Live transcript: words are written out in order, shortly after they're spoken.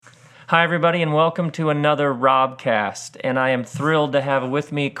Hi, everybody, and welcome to another Robcast. And I am thrilled to have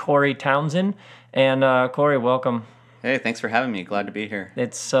with me Cory Townsend. And Cory, welcome. Hey, thanks for having me. Glad to be here.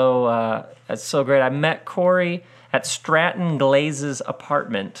 It's so great. I met Cory at Stratton Glaze's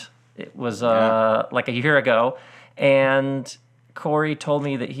apartment. It was like a year ago, and Cory told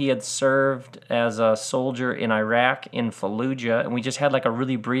me that he had served as a soldier in Iraq in Fallujah, and we just had like a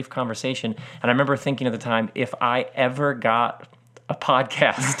really brief conversation. And I remember thinking at the time, if I ever got a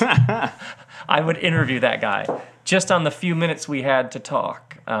podcast, I would interview that guy just on the few minutes we had to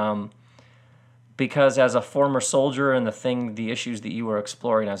talk. Because as a former soldier and the issues that you were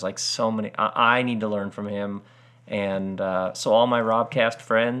exploring, I was like, I need to learn from him. And so all my Robcast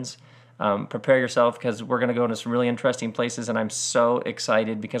friends, prepare yourself because we're going to go into some really interesting places. And I'm so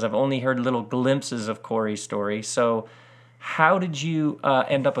excited because I've only heard little glimpses of Cory's story. So how did you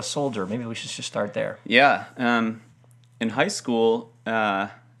end up a soldier? Maybe we should just start there. Yeah. In high school,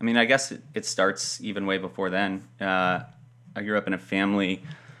 I guess it starts even way before then. I grew up in a family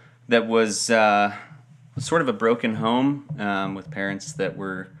that was sort of a broken home with parents that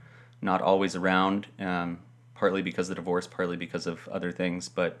were not always around, partly because of divorce, partly because of other things.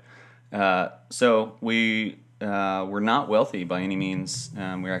 But so we were not wealthy by any means.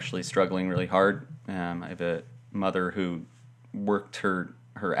 We were actually struggling really hard. I have a mother who worked her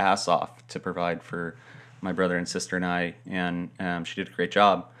ass off to provide for my brother and sister and I, and she did a great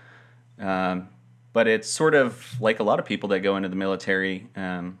job. But it's sort of like a lot of people that go into the military.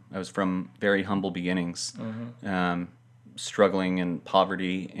 I was from very humble beginnings, struggling in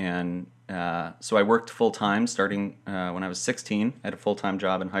poverty, and so I worked full-time starting when I was 16. I had a full-time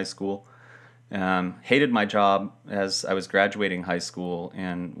job in high school. Hated my job as I was graduating high school,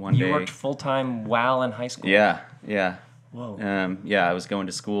 and one day... You worked full-time while in high school? Yeah. Whoa. I was going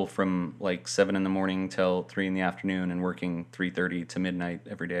to school from like 7 in the morning till 3 in the afternoon and working 3:30 to midnight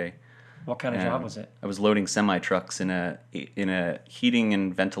every day. What kind of job was it? I was loading semi-trucks in a heating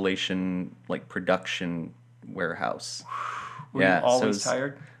and ventilation like production warehouse. Were you always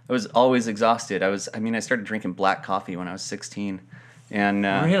tired? I was always exhausted. I started drinking black coffee when I was 16. And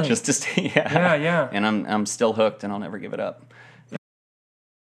really? Just to stay Yeah. And I'm still hooked and I'll never give it up.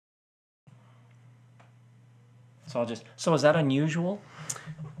 So is that unusual?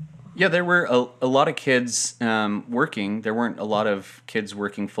 Yeah, there were a lot of kids working. There weren't a lot of kids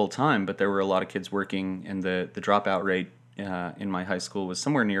working full-time, but there were a lot of kids working, and the dropout rate in my high school was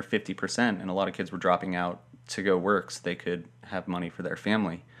somewhere near 50%, and a lot of kids were dropping out to go work so they could have money for their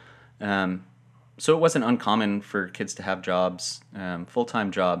family. So it wasn't uncommon for kids to have jobs.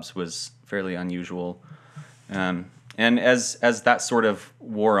 Full-time jobs was fairly unusual. And as that sort of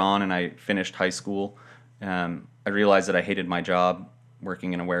wore on and I finished high school, I realized that I hated my job,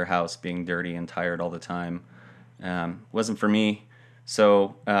 working in a warehouse, being dirty and tired all the time. Wasn't for me.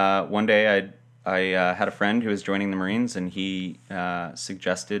 So one day I had a friend who was joining the Marines, and he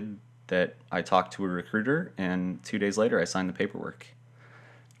suggested that I talk to a recruiter, and 2 days later I signed the paperwork.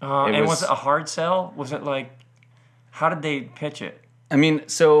 Was it a hard sell? Was it like, how did they pitch it?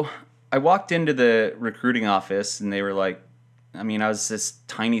 So I walked into the recruiting office, and they were like, I was this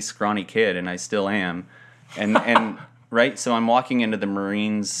tiny, scrawny kid, and I still am. And right, so I'm walking into the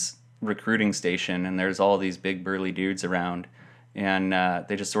Marines recruiting station, and there's all these big burly dudes around, and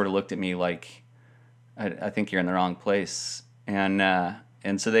they just sort of looked at me like, I think you're in the wrong place. And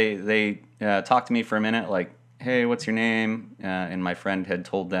so they talked to me for a minute, like, hey, what's your name? And my friend had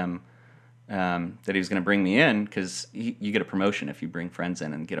told them that he was going to bring me in, because you get a promotion if you bring friends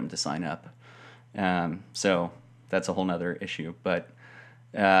in and get them to sign up. So that's a whole nother issue. But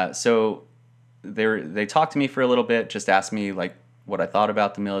so they talked to me for a little bit, just asked me like what I thought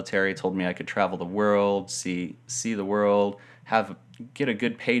about the military, told me I could travel the world, see the world, get a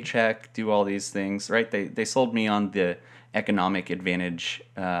good paycheck, do all these things, right? They sold me on the economic advantage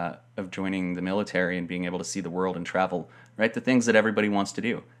of joining the military and being able to see the world and travel, right? The things that everybody wants to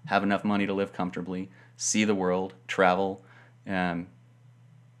do: have enough money to live comfortably, see the world, travel, and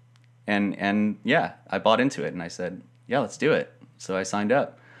yeah, I bought into it, and I said, yeah, let's do it. So I signed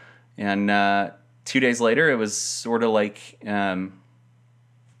up. And 2 days later, it was sort of like I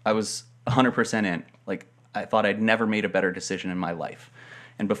was 100% in. Like, I thought I'd never made a better decision in my life.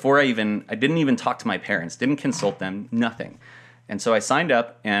 And before I didn't even talk to my parents, didn't consult them, nothing. And so I signed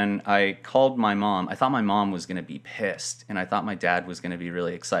up, and I called my mom. I thought my mom was going to be pissed, and I thought my dad was going to be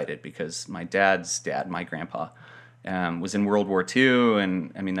really excited, because my dad's dad, my grandpa, was in World War II,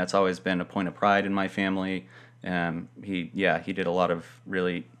 and that's always been a point of pride in my family. He did a lot of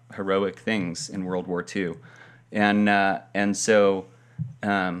really heroic things in World War II, and so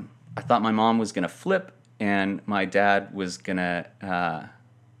I thought my mom was gonna flip, and my dad was gonna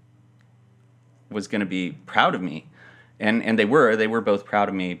was going to be proud of me. And they were both proud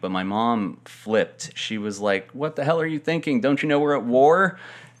of me, but my mom flipped. She was like, "What the hell are you thinking? Don't you know we're at war?"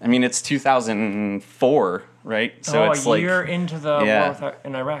 I mean, it's 2004, right? So it's a year into the war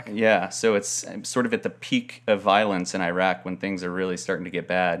in Iraq. Yeah, so it's sort of at the peak of violence in Iraq when things are really starting to get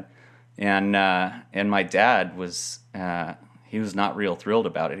bad. And my dad was he was not real thrilled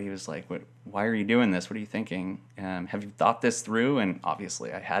about it. He was like, "Why are you doing this? What are you thinking? Have you thought this through?" And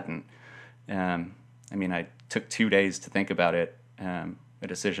obviously I hadn't. I mean, I took 2 days to think about it, a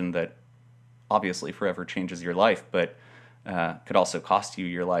decision that obviously forever changes your life, but could also cost you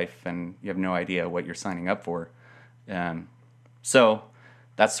your life, and you have no idea what you're signing up for. So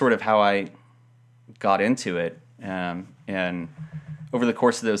that's sort of how I got into it. And over the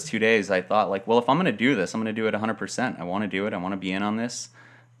course of those 2 days, I thought, like, well, if I'm going to do this, I'm going to do it 100%. I want to do it. I want to be in on this.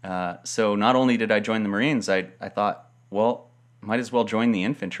 So not only did I join the Marines, I thought, well, might as well join the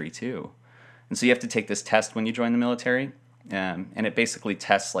infantry too. And so you have to take this test when you join the military, and it basically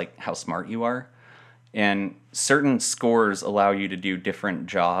tests like how smart you are. And certain scores allow you to do different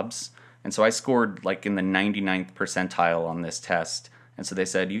jobs. And so I scored like in the 99th percentile on this test. And so they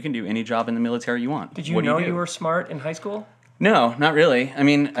said, you can do any job in the military you want. Did you know you were smart in high school? No, not really. I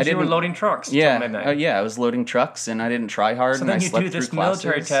mean, I didn't. You were loading trucks. Yeah, I was loading trucks, and I didn't try hard. So then you do this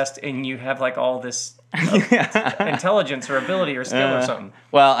military test, and you have like all this intelligence or ability or skill or something.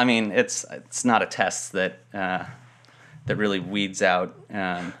 Well, I mean, it's not a test that really weeds out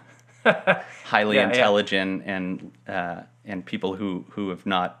highly intelligent and people who have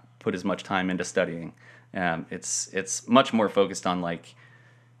not put as much time into studying. It's much more focused on like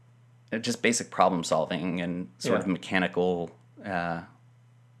just basic problem solving and sort of mechanical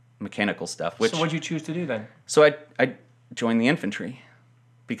stuff. So what did you choose to do then? So I joined the infantry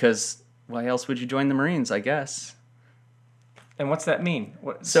because why else would you join the Marines, I guess? And what's that mean?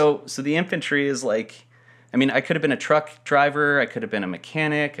 So the infantry is like, I mean, I could have been a truck driver, I could have been a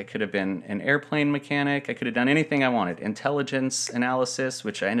mechanic, I could have been an airplane mechanic, I could have done anything I wanted. Intelligence analysis,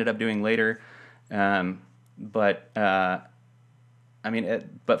 which I ended up doing later. But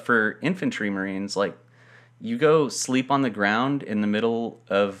for infantry Marines, like, you go sleep on the ground in the middle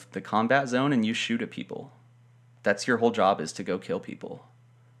of the combat zone and you shoot at people. That's your whole job, is to go kill people.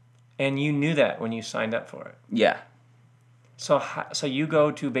 And you knew that when you signed up for it? Yeah. So you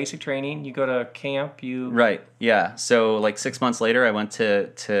go to basic training, you go to camp, Right, yeah. So like 6 months later, I went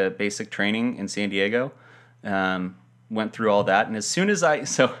to basic training in San Diego, went through all that, and as soon as I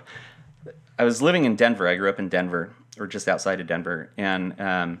was living in Denver. I grew up in Denver, or just outside of Denver, and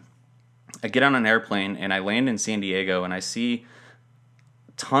I get on an airplane, and I land in San Diego, and I see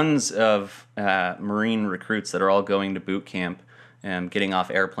tons of Marine recruits that are all going to boot camp, getting off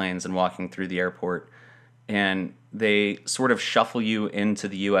airplanes and walking through the airport, and they sort of shuffle you into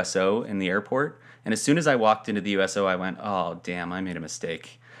the USO in the airport. And as soon as I walked into the USO, I went, "Oh, damn! I made a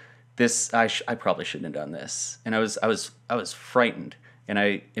mistake. I probably shouldn't have done this." And I was frightened, and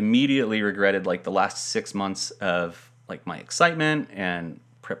I immediately regretted like the last 6 months of like my excitement and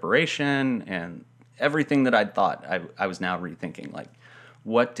preparation and everything that I'd thought. I was now rethinking, like,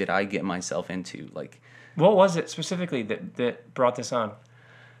 what did I get myself into? Like, what was it specifically that brought this on?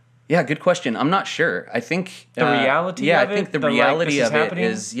 Yeah, good question. I'm not sure. I think the reality of it. I think the reality of it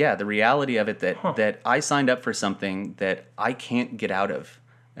is the reality of it that I signed up for something that I can't get out of,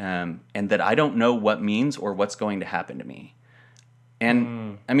 and that I don't know what means or what's going to happen to me.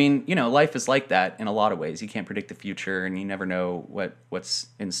 And I mean, life is like that in a lot of ways. You can't predict the future, and you never know what's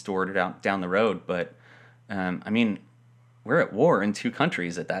in store down the road. But I mean, we're at war in 2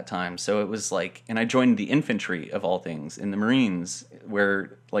 countries at that time, so it was like, and I joined the infantry of all things in the Marines,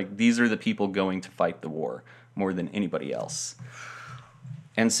 where like these are the people going to fight the war more than anybody else.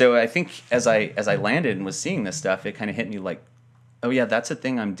 And so I think as I landed and was seeing this stuff, it kind of hit me like, oh yeah, that's a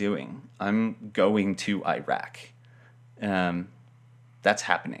thing I'm doing. I'm going to Iraq. That's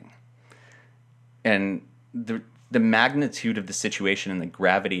happening. And the magnitude of the situation and the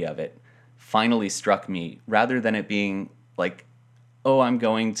gravity of it finally struck me, rather than it being like, oh, I'm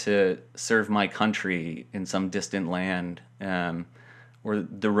going to serve my country in some distant land, or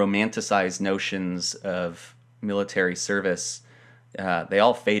the romanticized notions of military service. They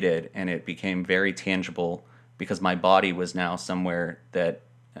all faded, and it became very tangible because my body was now somewhere that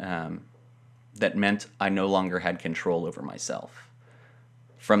meant I no longer had control over myself.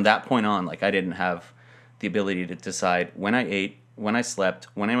 From that point on, like, I didn't have the ability to decide when I ate, when I slept,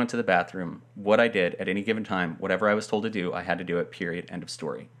 when I went to the bathroom, what I did at any given time. Whatever I was told to do, I had to do it, period, end of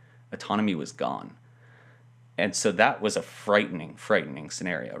story. Autonomy was gone. And so that was a frightening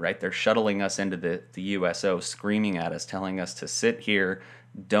scenario, right? They're shuttling us into the USO, screaming at us, telling us to sit here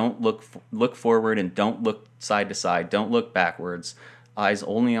Don't look forward and don't look side to side. Don't look backwards. Eyes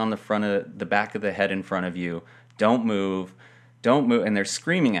only on the back of the head in front of you. Don't move. Don't move. And they're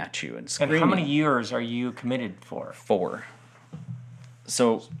screaming at you and screaming. And how many years are you committed for? 4.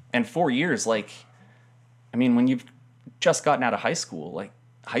 So, and 4 years, like, I mean, when you've just gotten out of high school, like,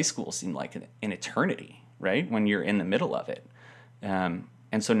 high school seemed like an eternity, right? When you're in the middle of it. And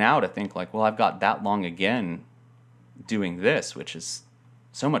so now to think like, well, I've got that long again doing this, which is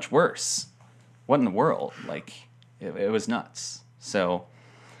so much worse. What in the world? Like, it was nuts. So,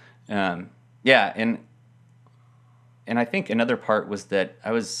 yeah. And I think another part was that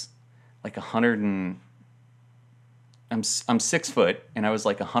I was like I'm 6 foot and I was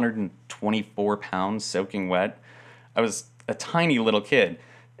like 124 pounds soaking wet. I was a tiny little kid.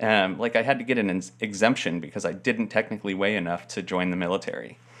 Like I had to get an exemption because I didn't technically weigh enough to join the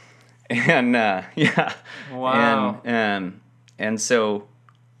military. And yeah. Wow. And so,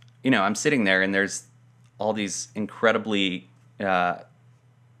 you know, I'm sitting there and there's all these incredibly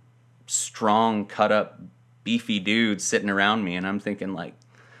strong, cut up, beefy dudes sitting around me, and I'm thinking like,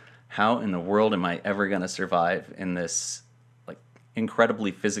 how in the world am I ever going to survive in this like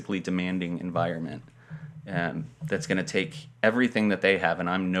incredibly physically demanding environment that's going to take everything that they have and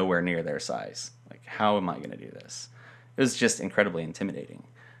I'm nowhere near their size? Like, how am I going to do this? It was just incredibly intimidating.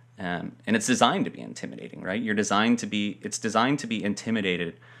 And it's designed to be intimidating, right? It's designed to be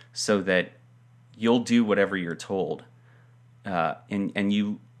intimidated so that you'll do whatever you're told. And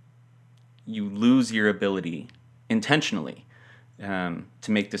you lose your ability intentionally to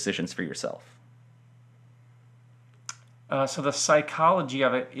make decisions for yourself. So the psychology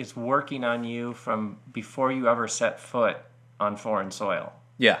of it is working on you from before you ever set foot on foreign soil.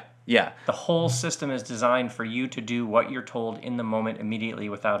 Yeah. The whole system is designed for you to do what you're told in the moment immediately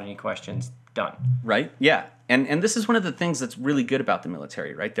without any questions. Done. Right? Yeah. And this is one of the things that's really good about the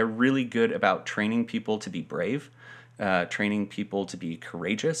military, right? They're really good about training people to be brave, training people to be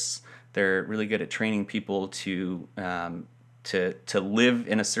courageous. They're really good at training people to live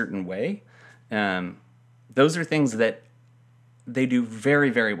in a certain way. Those are things that they do very,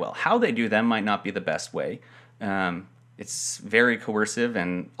 very well. How they do them might not be the best way. It's very coercive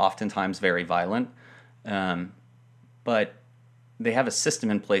and oftentimes very violent. But they have a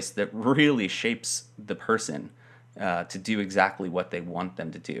system in place that really shapes the person to do exactly what they want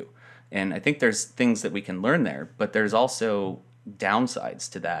them to do. And I think there's things that we can learn there, but there's also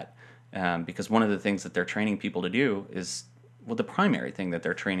downsides to that. Because one of the things that they're training people to do is, well, the primary thing that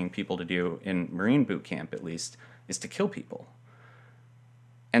they're training people to do in Marine boot camp, at least, is to kill people.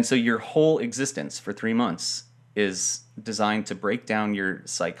 And so your whole existence for 3 months is designed to break down your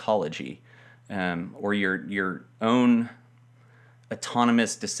psychology or your own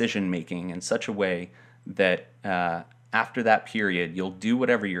autonomous decision-making in such a way that after that period, you'll do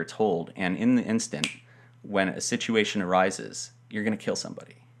whatever you're told, and in the instant when a situation arises, you're going to kill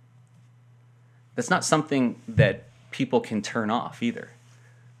somebody. That's not something that people can turn off either.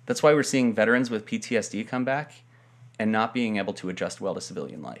 That's why we're seeing veterans with PTSD come back and not being able to adjust well to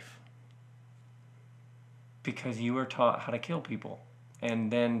civilian life. Because you were taught how to kill people.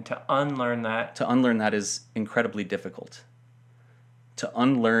 And then to unlearn that... To unlearn that is incredibly difficult. To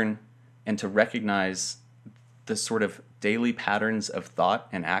unlearn and to recognize the sort of daily patterns of thought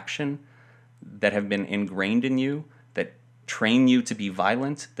and action that have been ingrained in you, that train you to be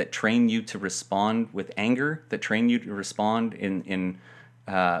violent, that train you to respond with anger, that train you to respond in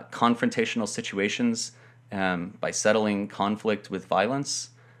confrontational situations by settling conflict with violence.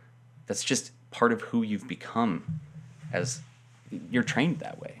 That's just part of who you've become. As you're trained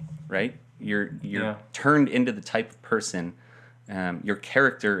that way, right? You're turned into the type of person. Your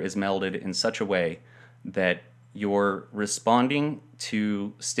character is melded in such a way that you're responding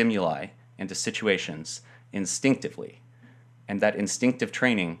to stimuli and to situations instinctively. And that instinctive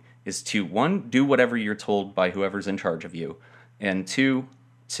training is to, 1, do whatever you're told by whoever's in charge of you, and 2,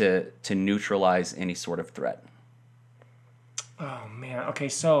 to neutralize any sort of threat. Oh, man. Okay,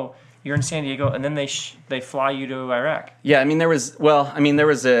 so you're in San Diego, and then they fly you to Iraq. Yeah, I mean, there was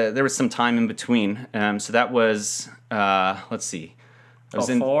some time in between. So that was, let's see.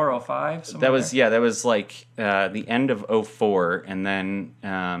 04, 05? That was like the end of 04, and then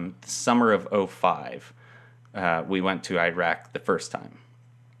the summer of 05, we went to Iraq the first time.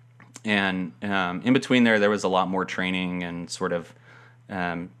 And in between there was a lot more training and sort of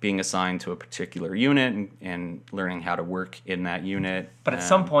being assigned to a particular unit and learning how to work in that unit. But at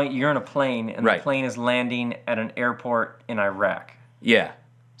some point, you're in a plane, and right. The plane is landing at an airport in Iraq. Yeah.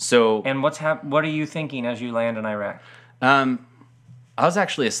 So. And what are you thinking as you land in Iraq? I was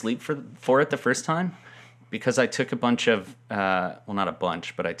actually asleep for it the first time, because I took a bunch of, well, not a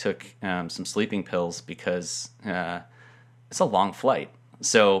bunch, but I took some sleeping pills because it's a long flight.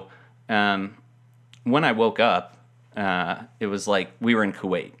 So when I woke up, it was like we were in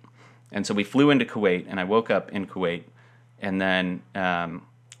Kuwait. And so we flew into Kuwait, and I woke up in Kuwait, and then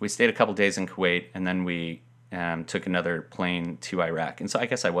we stayed a couple days in Kuwait, and then we took another plane to Iraq. And so I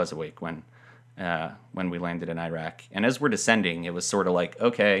guess I was awake when we landed in Iraq. And as we're descending, it was sort of like,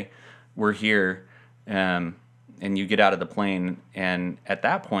 okay, we're here, and you get out of the plane, and at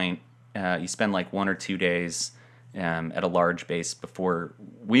that point, you spend like 1 or 2 days at a large base before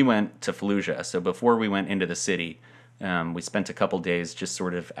we went to Fallujah. So before we went into the city, we spent a couple days just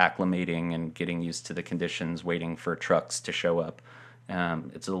sort of acclimating and getting used to the conditions, waiting for trucks to show up.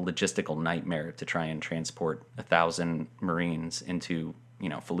 It's a logistical nightmare to try and transport 1,000 Marines into,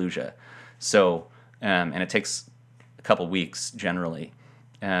 Fallujah. So, and it takes a couple weeks generally.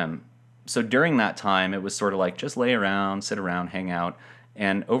 So during that time, it was sort of like just lay around, sit around, hang out.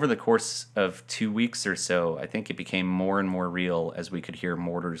 And over the course of 2 weeks or so, I think it became more and more real as we could hear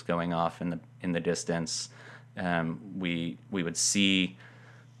mortars going off in the distance. We would see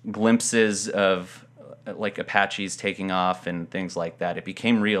glimpses of like Apaches taking off and things like that. It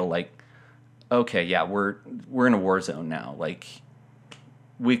became real. Like, okay, yeah, we're in a war zone now. Like,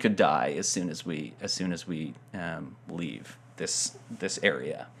 we could die as soon as we leave this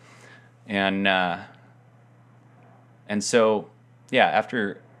area. And so, yeah,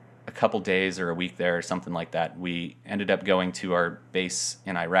 after a couple days or a week there or something like that, we ended up going to our base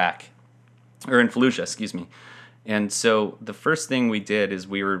in Iraq, or in Fallujah, excuse me. And so the first thing we did is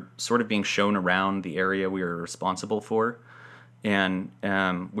we were sort of being shown around the area we were responsible for. And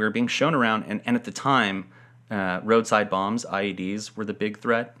we were being shown around, and at the time, roadside bombs, IEDs, were the big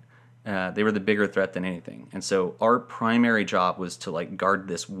threat. They were the bigger threat than anything. And so our primary job was to like guard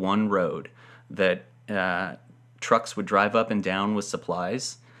this one road that trucks would drive up and down with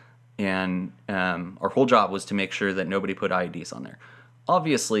supplies. And our whole job was to make sure that nobody put IEDs on there.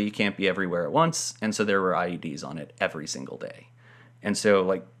 Obviously, you can't be everywhere at once, and so there were IEDs on it every single day. And so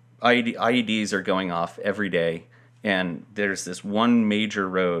like IEDs are going off every day, and there's this one major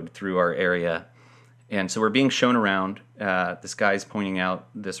road through our area. And so we're being shown around. This guy's pointing out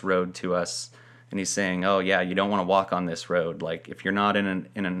this road to us, and he's saying, "Oh yeah, you don't want to walk on this road. Like if you're not in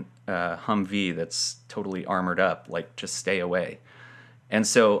an Humvee that's totally armored up, like just stay away." And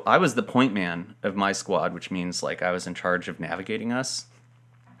so I was the point man of my squad, which means like I was in charge of navigating us.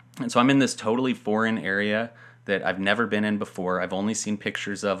 And so I'm in this totally foreign area that I've never been in before. I've only seen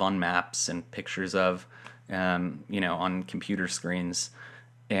pictures of on maps and pictures of, on computer screens.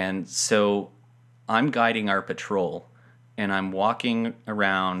 And so I'm guiding our patrol, and I'm walking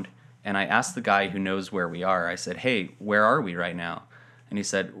around, and I asked the guy who knows where we are, I said, "Hey, where are we right now?" And he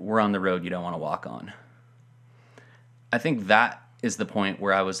said, "We're on the road you don't want to walk on." I think that is the point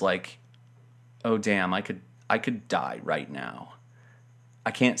where I was like, oh damn, I could die right now. I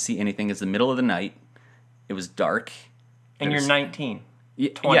can't see anything. It's the middle of the night. It was dark. And you're 19.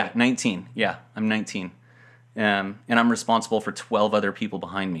 Yeah, 19. Yeah, I'm 19. And I'm responsible for 12 other people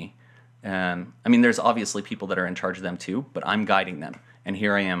behind me. I mean, there's obviously people that are in charge of them too, but I'm guiding them. And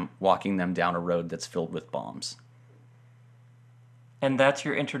here I am walking them down a road that's filled with bombs. And that's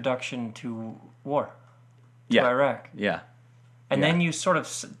your introduction to war, to Iraq. Yeah. And then you sort of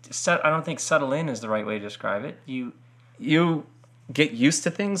I don't think settle in is the right way to describe it. You get used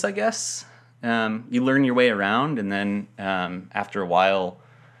to things, I guess. You learn your way around, and then after a while,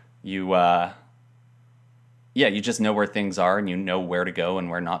 you just know where things are, and you know where to go and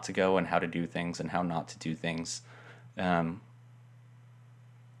where not to go, and how to do things and how not to do things. And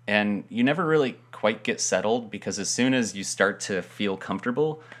you never really quite get settled, because as soon as you start to feel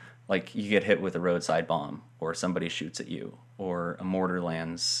comfortable, like you get hit with a roadside bomb, or somebody shoots at you, or a mortar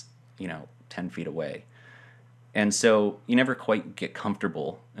lands, 10 feet away. And so you never quite get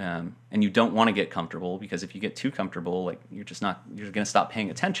comfortable, and you don't want to get comfortable, because if you get too comfortable, like you're going to stop paying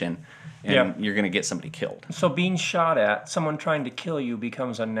attention, and you're going to get somebody killed. So being shot at, someone trying to kill you,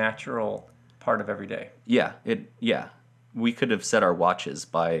 becomes a natural part of every day. Yeah, we could have set our watches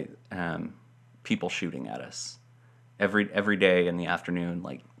by people shooting at us. Every day in the afternoon,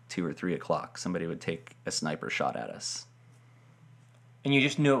 like 2 or 3 o'clock, somebody would take a sniper shot at us. And you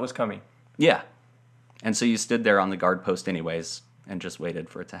just knew it was coming. Yeah. And so you stood there on the guard post anyways and just waited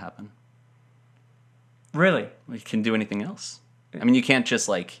for it to happen. Really? You can do anything else. I mean, you can't just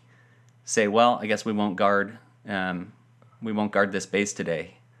like say, well, I guess we won't guard this base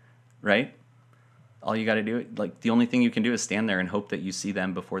today, right? All you got to do, like the only thing you can do is stand there and hope that you see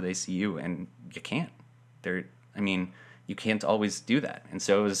them before they see you, and you can't. You can't always do that. And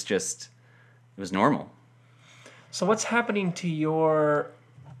so it was normal. So what's happening to your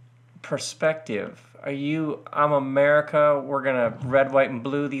perspective? I'm America, we're gonna red, white, and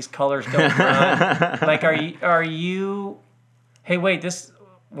blue, these colors don't run. Like, are you, hey, wait,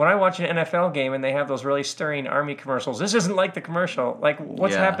 when I watch an NFL game and they have those really stirring Army commercials, this isn't like the commercial. Like,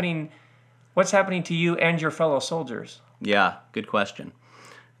 what's happening to you and your fellow soldiers? Yeah, good question.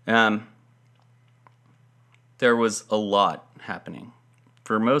 There was a lot happening.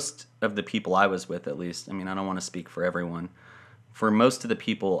 For most of the people I was with, at least, I mean, I don't want to speak for everyone. For most of the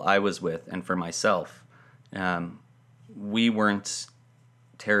people I was with, and for myself, we weren't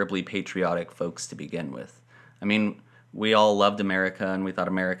terribly patriotic folks to begin with. I mean, we all loved America, and we thought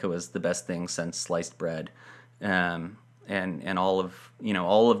America was the best thing since sliced bread, and all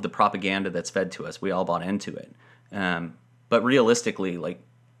of the propaganda that's fed to us. We all bought into it. But realistically, like,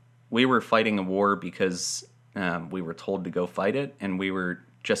 we were fighting a war because we were told to go fight it, and we were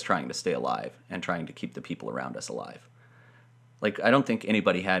just trying to stay alive and trying to keep the people around us alive. Like, I don't think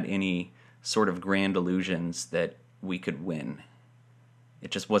anybody had any sort of grand illusions that we could win.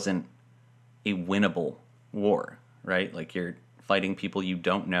 It just wasn't a winnable war, right? Like, you're fighting people you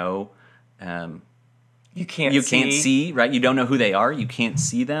don't know. You can't see, right? You don't know who they are. You can't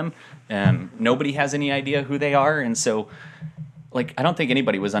see them. Nobody has any idea who they are. And so, like, I don't think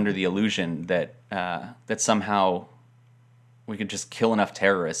anybody was under the illusion that that somehow we could just kill enough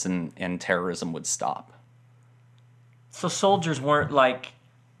terrorists and terrorism would stop. So soldiers weren't like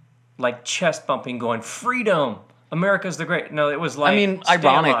chest bumping, going, freedom, America's the great. No, it was like, I mean,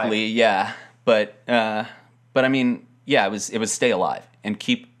 ironically, yeah, but I mean, yeah, it was stay alive and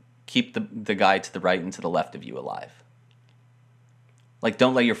keep the guy to the right and to the left of you alive. Like,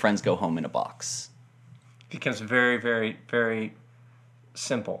 don't let your friends go home in a box. It becomes very, very, very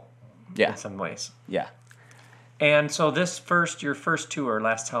simple. Yeah. In some ways. Yeah. And so your first tour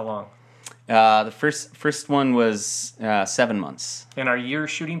lasts how long? The first one was 7 months. And are you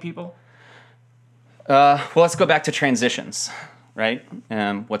shooting people? Well, let's go back to transitions, right?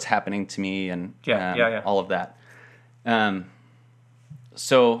 What's happening to me and all of that.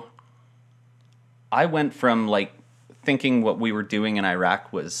 So I went from, like, thinking what we were doing in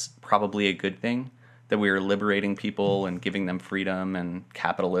Iraq was probably a good thing, that we were liberating people and giving them freedom and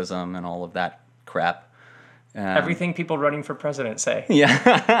capitalism and all of that crap. Everything people running for president say.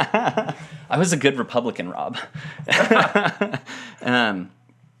 Yeah. I was a good Republican, Rob.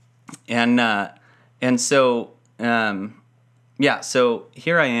 So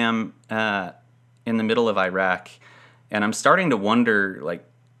here I am in the middle of Iraq, and I'm starting to wonder, like,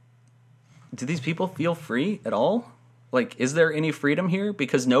 do these people feel free at all? Like, is there any freedom here?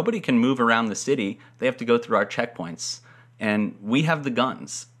 Because nobody can move around the city. They have to go through our checkpoints, and we have the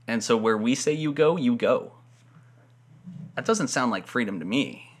guns. And so where we say you go, you go. That doesn't sound like freedom to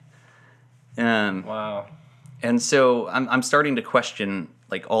me. Wow. And so I'm starting to question,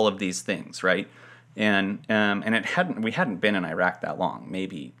 like, all of these things, right? And we hadn't been in Iraq that long,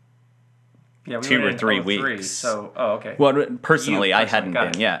 maybe 2 or 3 weeks. So, okay. Well, personally, I hadn't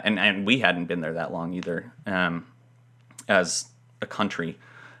been, yeah, and we hadn't been there that long either, as a country.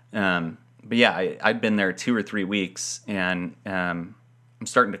 But yeah, I'd been there 2 or 3 weeks, and I'm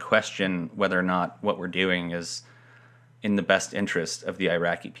starting to question whether or not what we're doing is in the best interest of the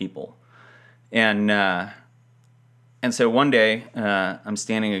Iraqi people. And so one day, I'm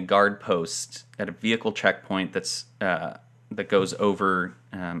standing a guard post at a vehicle checkpoint that goes over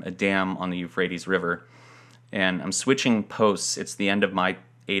a dam on the Euphrates River, and I'm switching posts. It's the end of my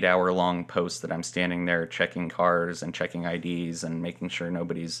 8-hour-long post that I'm standing there checking cars and checking IDs and making sure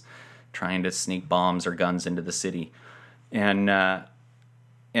nobody's trying to sneak bombs or guns into the city. And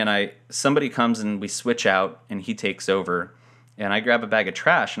somebody comes and we switch out, and he takes over, and I grab a bag of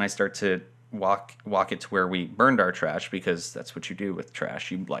trash and I start to walk it to where we burned our trash, because that's what you do with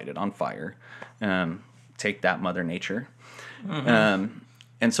trash. You light it on fire. Take that, Mother Nature. Mm-hmm.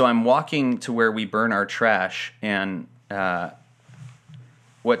 And so I'm walking to where we burn our trash, and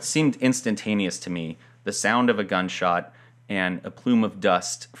what seemed instantaneous to me, the sound of a gunshot and a plume of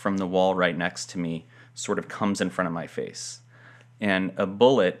dust from the wall right next to me sort of comes in front of my face. And a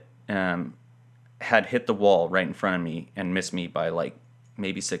bullet had hit the wall right in front of me and missed me by, like,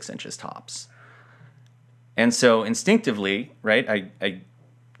 maybe 6 inches tops. And so instinctively, right, I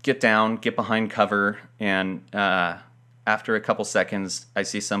get down, get behind cover, and after a couple seconds, I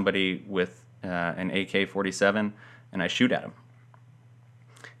see somebody with an AK-47, and I shoot at him.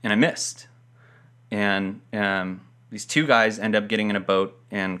 And I missed. And these 2 guys end up getting in a boat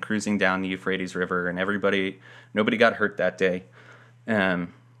and cruising down the Euphrates River, and nobody got hurt that day.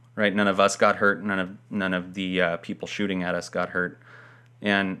 Right, none of us got hurt. None of the people shooting at us got hurt.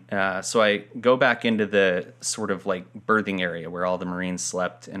 And so I go back into the sort of like berthing area where all the Marines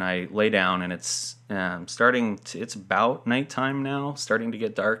slept, and I lay down, and it's it's about nighttime now, starting to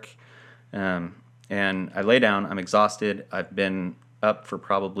get dark. And I lay down, I'm exhausted. I've been up for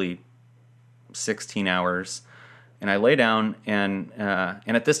probably 16 hours. And I lay down, and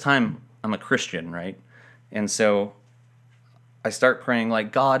at this time, I'm a Christian, right? And so I start praying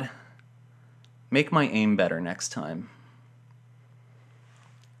like, God, make my aim better next time.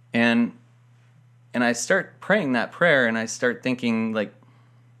 And I start praying that prayer, and I start thinking like,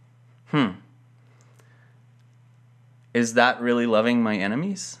 is that really loving my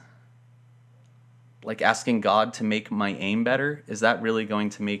enemies? Like asking God to make my aim better, is that really going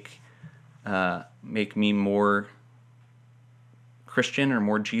to make me more Christian or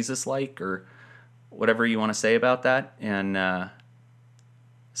more Jesus-like, or whatever you want to say about that? And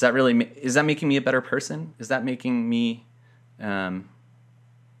is that making me a better person? Is that making me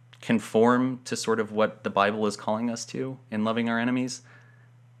conform to sort of what the Bible is calling us to in loving our enemies?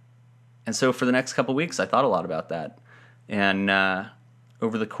 And so for the next couple weeks, I thought a lot about that. And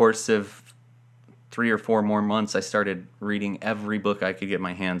over the course of 3 or 4 more months, I started reading every book I could get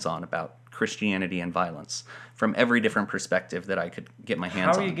my hands on about Christianity and violence from every different perspective that I could get my hands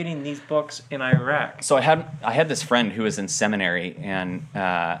on. How are you getting these books in Iraq? So I had this friend who was in seminary, and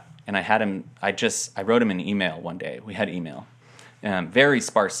I had him. I wrote him an email one day. We had email, very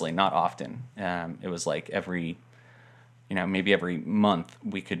sparsely, not often. It was like maybe every month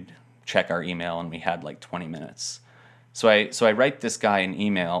we could check our email, and we had like 20 minutes. So I write this guy an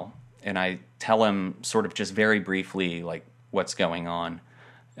email, and I tell him sort of just very briefly like what's going on.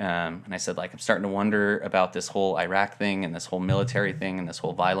 And I said, like, I'm starting to wonder about this whole Iraq thing and this whole military thing and this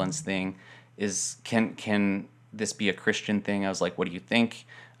whole violence thing. Can this be a Christian thing? I was like, what do you think?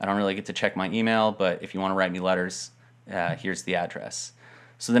 I don't really get to check my email, but if you want to write me letters, here's the address.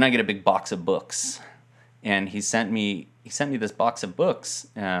 So then I get a big box of books, and he sent me this box of books.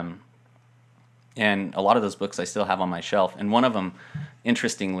 And a lot of those books I still have on my shelf. And one of them,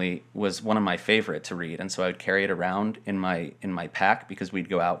 interestingly, was one of my favorite to read. And so I would carry it around in my pack because we'd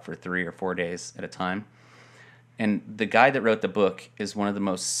go out for 3 or 4 days at a time. And the guy that wrote the book is one of the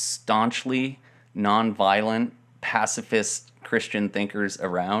most staunchly nonviolent, pacifist Christian thinkers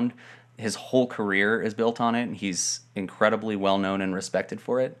around. His whole career is built on it, and he's incredibly well known and respected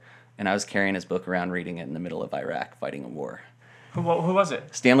for it. And I was carrying his book around, reading it in the middle of Iraq, fighting a war. Who was it?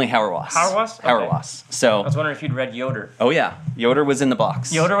 Stanley Hauerwas. Hauerwas? Okay. Hauerwas. So I was wondering if you'd read Yoder. Oh yeah, Yoder was in the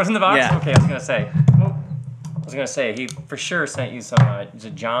box. Yoder was in the box? Yeah. Okay, I was gonna say he for sure sent you some. Is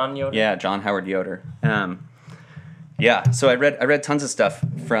it John Yoder? Yeah, John Howard Yoder. Yeah. So I read tons of stuff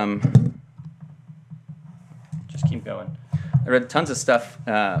from. Just keep going. I read tons of stuff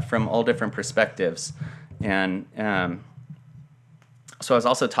from all different perspectives, and so I was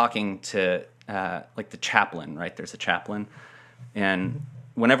also talking to like the chaplain. Right, there's a chaplain. And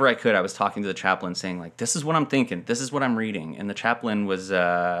whenever I could, I was talking to the chaplain, saying like, "This is what I'm thinking. This is what I'm reading." And the chaplain was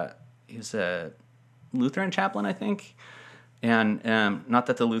he was a Lutheran chaplain, I think. And not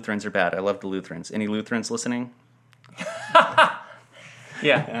that the Lutherans are bad. I love the Lutherans. Any Lutherans listening?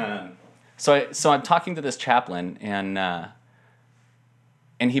 Yeah. So I'm talking to this chaplain, and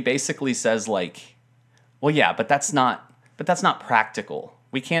he basically says like, "Well, yeah, but that's not practical.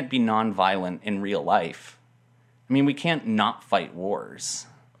 We can't be nonviolent in real life. I mean, we can't not fight wars."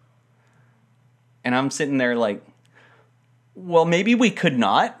 And I'm sitting there like, well, maybe we could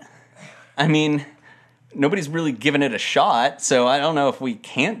not. I mean, nobody's really given it a shot, so I don't know if we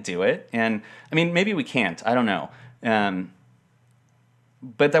can't do it. And I mean, maybe we can't. I don't know.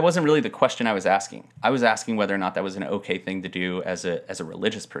 But that wasn't really the question I was asking. I was asking whether or not that was an okay thing to do as a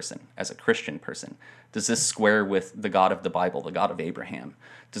religious person, as a Christian person. Does this square with the God of the Bible, the God of Abraham?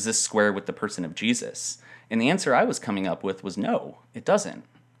 Does this square with the person of Jesus? And the answer I was coming up with was no, it doesn't.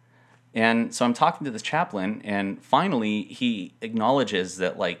 And so I'm talking to this chaplain, and finally he acknowledges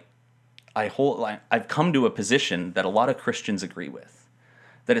that like I've come to a position that a lot of Christians agree with,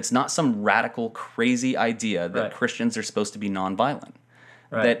 that it's not some radical, crazy idea that Right. Christians are supposed to be nonviolent.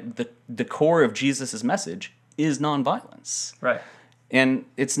 Right. That the core of Jesus' message is nonviolence. Right. And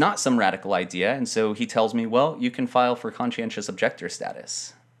it's not some radical idea. And so he tells me, well, you can file for conscientious objector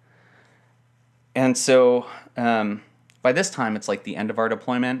status. And so by this time, it's like the end of our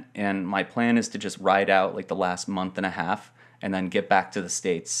deployment, and my plan is to just ride out like the last month and a half and then get back to the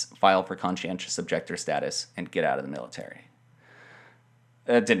States, file for conscientious objector status, and get out of the military.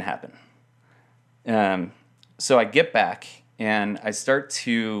 That didn't happen. So I get back, and I start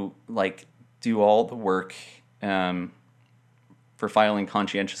to like do all the work for filing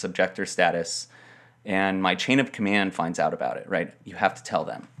conscientious objector status. and my chain of command finds out about it, right? You have to tell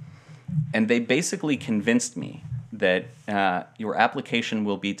them. And they basically convinced me that your application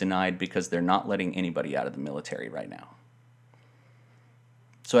will be denied because they're not letting anybody out of the military right now.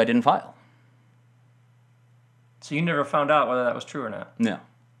 So I didn't file. So you never found out whether that was true or not? No.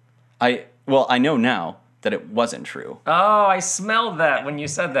 I know now that it wasn't true. Oh, I smelled that when you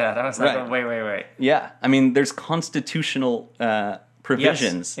said that. I was like, Right. oh, wait. Yeah. I mean, there's constitutional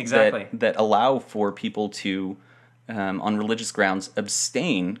provisions Yes, exactly. that allow for people to, on religious grounds,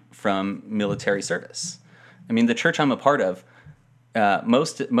 abstain from military service. I mean, the church I'm a part of,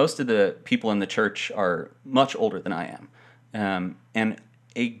 most of the people in the church are much older than I am, and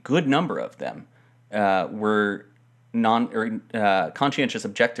a good number of them were conscientious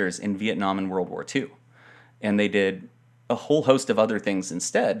objectors in Vietnam and World War II, and they did a whole host of other things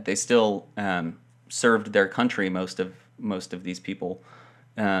instead. They still served their country, most of these people,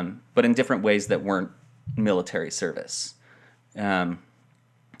 but in different ways that weren't military service. And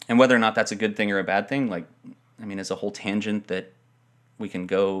whether or not that's a good thing or a bad thing, like, I mean, is a whole tangent that we can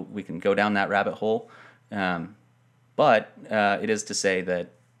go down that rabbit hole. But it is to say that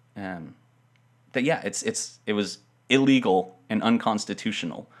yeah, it was illegal and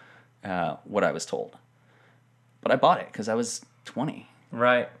unconstitutional, what I was told. But I bought it because I was 20.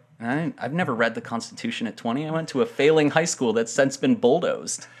 Right. And I've never read the Constitution at 20. I went to a failing high school that's since been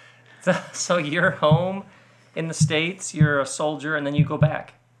bulldozed. So you're home in the States, you're a soldier, and then you go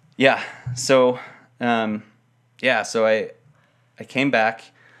back. Yeah. So, so I came back,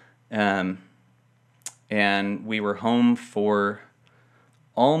 and we were home for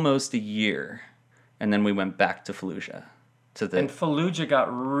almost a year, and then we went back to Fallujah. And Fallujah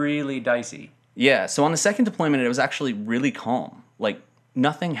got really dicey. Yeah. So on the second deployment, it was actually really calm. Like,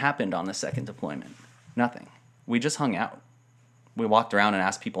 nothing happened on the second deployment. Nothing. We just hung out. We walked around and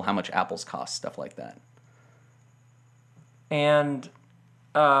asked people how much apples cost, stuff like that. And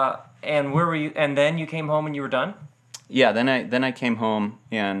where were you? And then you came home and you were done? Yeah. Then I came home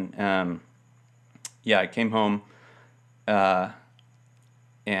and I came home, and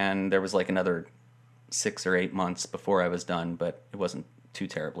there was like another 6 or 8 months before I was done, but it wasn't too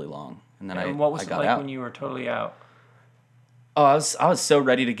terribly long. And then I got out. What was it like when you were totally out? Oh, I was so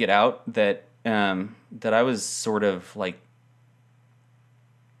ready to get out that I was sort of like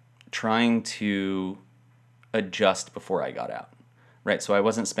trying to adjust before I got out, right? So I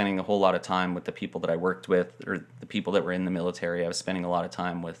wasn't spending a whole lot of time with the people that I worked with or the people that were in the military. I was spending a lot of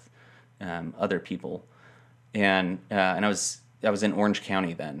time with other people, and I was in Orange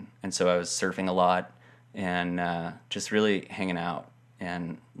County then, and so I was surfing a lot and just really hanging out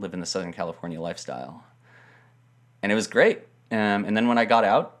and living the Southern California lifestyle, and it was great. And then when I got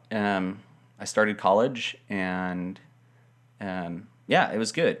out, I started college, and it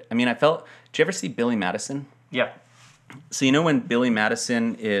was good. I mean, did you ever see Billy Madison? Yeah. So you know when Billy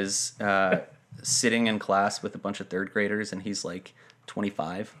Madison is sitting in class with a bunch of third graders and he's like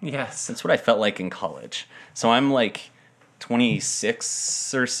 25? Yes. That's what I felt like in college. So I'm like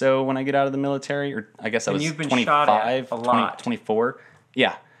 26 or so when I get out of the military, or I guess I was you've been 25, shot at a lot. 24.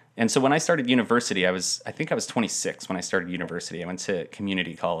 Yeah. And so when I started university, I think I was 26 when I started university. I went to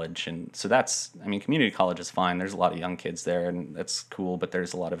community college, and so community college is fine. There's a lot of young kids there, and that's cool, but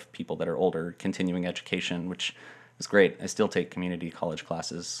there's a lot of people that are older, continuing education, which is great. I still take community college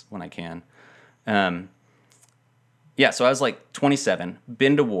classes when I can. So I was like 27,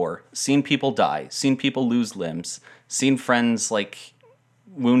 been to war, seen people die, seen people lose limbs, seen friends like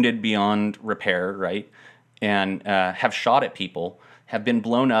wounded beyond repair, right? And have shot at people, have been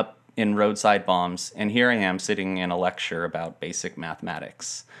blown up in roadside bombs, and here I am sitting in a lecture about basic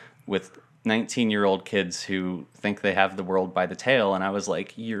mathematics with 19-year-old kids who think they have the world by the tail, and I was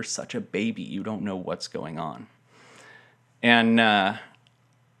like, you're such a baby, you don't know what's going on. And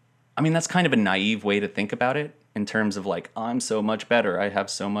that's kind of a naive way to think about it, in terms of like, I'm so much better, I have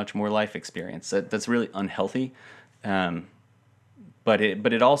so much more life experience. That's really unhealthy, but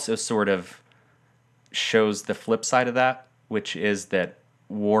it also sort of shows the flip side of that, which is that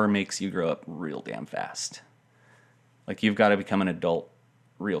war makes you grow up real damn fast. Like, you've got to become an adult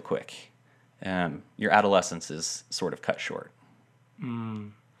real quick. Your adolescence is sort of cut short.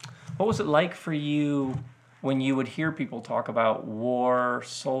 What was it like for you when you would hear people talk about war,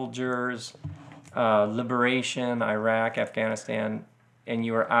 soldiers, liberation, Iraq, Afghanistan, and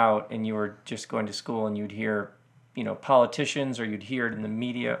you were out and you were just going to school and you'd hear, politicians, or you'd hear it in the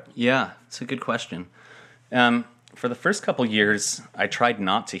media? Yeah, it's a good question. For the first couple years, I tried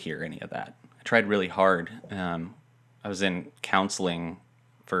not to hear any of that. I tried really hard. I was in counseling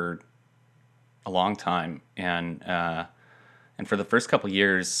for a long time, and for the first couple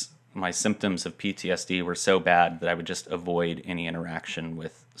years, my symptoms of PTSD were so bad that I would just avoid any interaction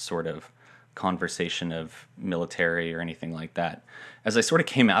with sort of conversation of military or anything like that. As I sort of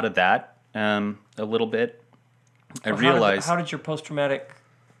came out of that a little bit, I realized... How did your post-traumatic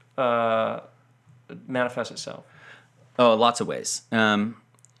manifest itself? Oh, lots of ways. Loud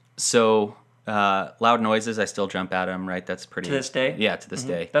noises, I still jump at them, right? That's pretty... To this day? Yeah, to this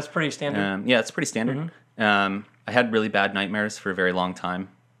day. That's pretty standard? Yeah, it's pretty standard. I had really bad nightmares for a very long time.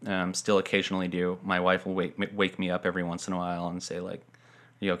 Still occasionally do. My wife will wake me up every once in a while and say, like,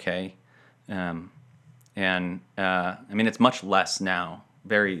 are you okay? I mean, it's much less now.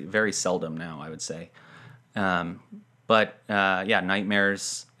 Very, very seldom now, I would say.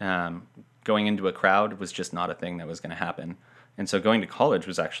 Nightmares, going into a crowd was just not a thing that was going to happen. And so going to college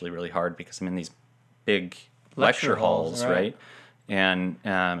was actually really hard because I'm in these big lecture halls, right? And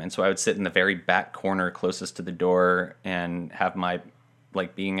so I would sit in the very back corner closest to the door and have my,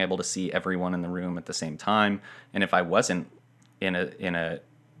 like, being able to see everyone in the room at the same time. And if I wasn't in a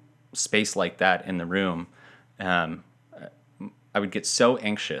space like that in the room, I would get so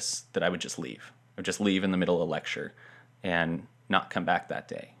anxious that I would just leave. I would just leave in the middle of a lecture and not come back that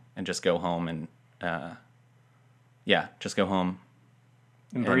day and just go home and just go home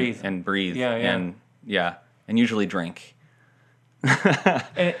and breathe and usually drink.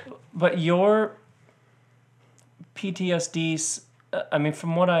 But your PTSD, I mean,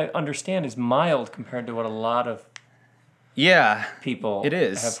 from what I understand, is mild compared to what a lot of people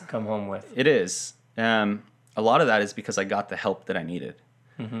have come home with. It is. A lot of that is because I got the help that I needed.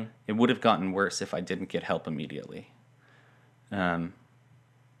 Mm-hmm. It would have gotten worse if I didn't get help immediately. And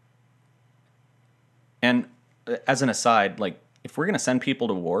as an aside, like, if we're going to send people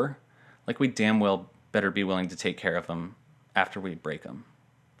to war, like, we damn well better be willing to take care of them after we break them.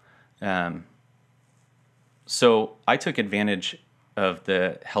 So I took advantage of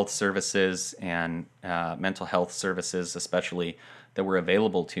the health services and mental health services, especially, that were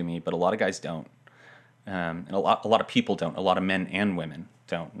available to me, but a lot of guys don't. And a lot of people don't. A lot of men and women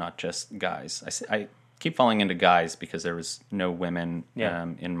don't, not just guys. I keep falling into guys because there was no women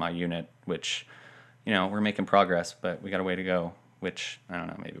in my unit, which, we're making progress, but we got a way to go. Which, I don't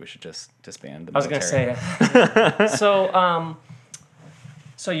know, maybe we should just disband the military. I was going to say.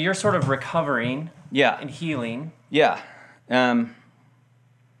 So you're sort of recovering and healing. Yeah. And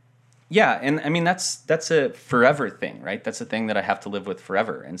I mean, that's a forever thing, right? That's a thing that I have to live with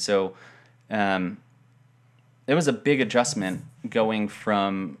forever. And so it was a big adjustment going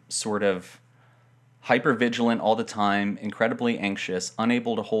from sort of hyper-vigilant all the time, incredibly anxious,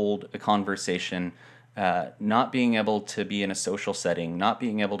 unable to hold a conversation, not being able to be in a social setting, not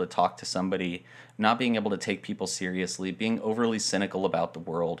being able to talk to somebody, not being able to take people seriously, being overly cynical about the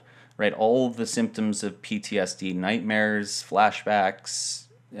world, right? All the symptoms of PTSD, nightmares, flashbacks,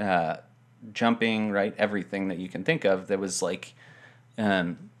 jumping, right? Everything that you can think of that was like,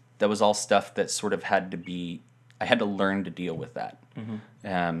 that was all stuff that sort of I had to learn to deal with that. Mm-hmm.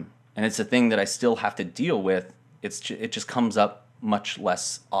 And it's a thing that I still have to deal with. It just comes up much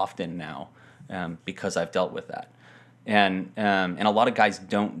less often now. Because I've dealt with that. And a lot of guys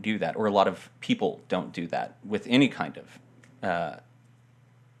don't do that, or a lot of people don't do that with any kind of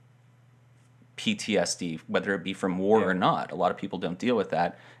PTSD, whether it be from war or not. A lot of people don't deal with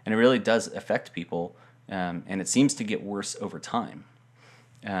that, and it really does affect people, and it seems to get worse over time.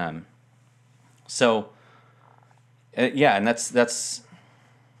 And that's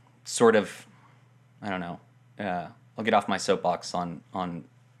sort of, I don't know, I'll get off my soapbox on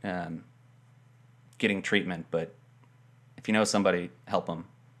getting treatment, but if you know somebody, help them.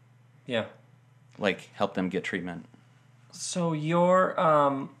 Yeah. Like, help them get treatment. So you're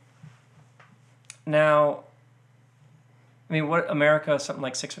now, I mean, what America is something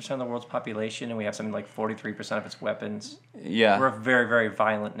like 6% of the world's population, and we have something like 43% of its weapons. Yeah. We're a very, very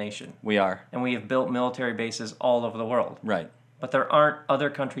violent nation. We are. And we have built military bases all over the world. Right. But there aren't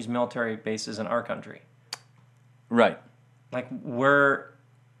other countries' military bases in our country. Right. Like, we're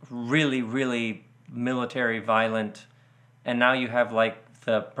really, really military violent, and now you have, like,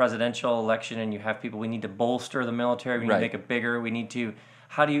 the presidential election, and you have people, we need to bolster the military, we need to make it bigger, we need to,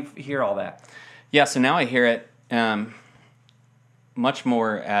 how do you hear all that? Yeah, so now I hear it much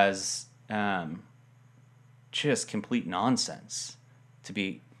more as just complete nonsense, to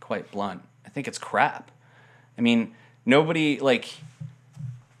be quite blunt. I think it's crap. I mean, nobody, like,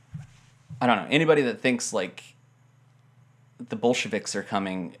 I don't know, anybody that thinks, like, the Bolsheviks are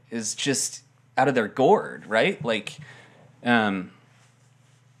coming is just out of their gourd, right? Like, we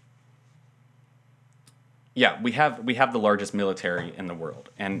have the largest military in the world,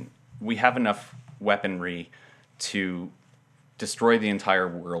 and we have enough weaponry to destroy the entire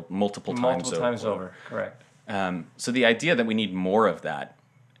world multiple times over. Correct. So the idea that we need more of that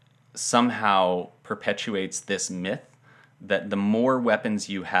somehow perpetuates this myth that the more weapons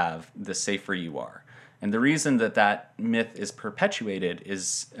you have, the safer you are. And the reason that myth is perpetuated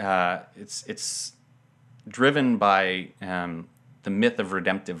is it's driven by the myth of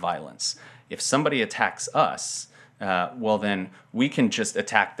redemptive violence. If somebody attacks us, well then we can just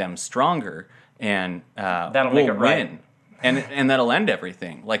attack them stronger and that'll we'll make it right. win. And that'll end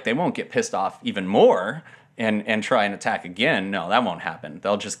everything. Like, they won't get pissed off even more and try and attack again. No, that won't happen.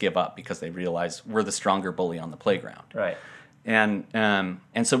 They'll just give up because they realize we're the stronger bully on the playground. Right. And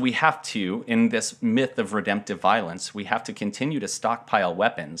so we have to, in this myth of redemptive violence, we have to continue to stockpile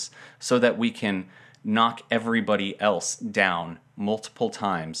weapons so that we can knock everybody else down multiple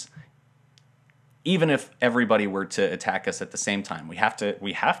times. Even if everybody were to attack us at the same time, we have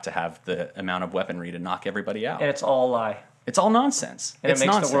to have the amount of weaponry to knock everybody out. And it's all a lie. It's all nonsense. And it's it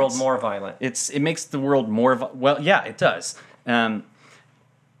makes nonsense. the world more violent. It makes the world more well. Yeah, it does.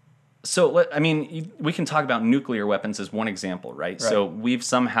 So we can talk about nuclear weapons as one example, right? So we've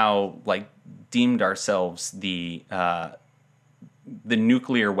somehow deemed ourselves the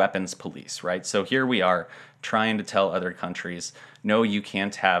nuclear weapons police, right? So here we are trying to tell other countries, no, you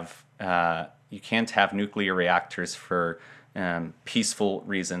can't have nuclear reactors for peaceful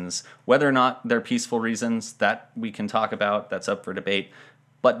reasons. Whether or not they're peaceful reasons, that we can talk about, that's up for debate.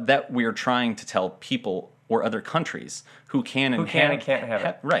 But that we're trying to tell people or other countries who can and can't have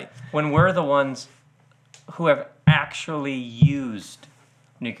it. Right. When we're the ones who have actually used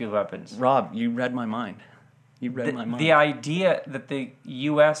nuclear weapons. Rob, you read my mind. The idea that the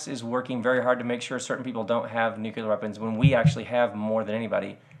U.S. is working very hard to make sure certain people don't have nuclear weapons when we actually have more than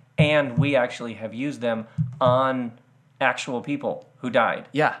anybody, and we actually have used them on actual people who died.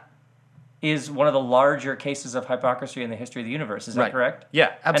 Yeah. Is one of the larger cases of hypocrisy in the history of the universe. Is that correct?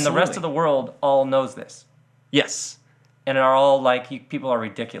 Yeah, absolutely. And the rest of the world all knows this. Yes. And are all like, people are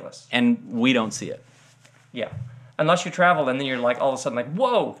ridiculous. And we don't see it. Yeah. Unless you travel, and then you're like, all of a sudden like,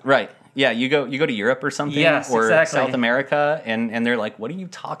 whoa. Right. Yeah, you go to Europe or something, or exactly. South America, and they're like, what are you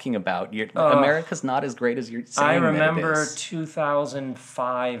talking about? America's not as great as you're saying. I remember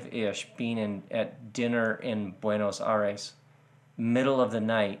 2005-ish being at dinner in Buenos Aires, middle of the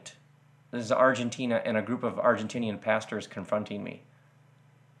night. This is Argentina, and a group of Argentinian pastors confronting me.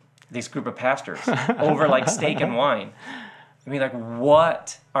 This group of pastors over steak and wine. I mean,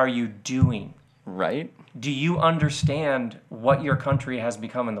 what are you doing? Right. Do you understand what your country has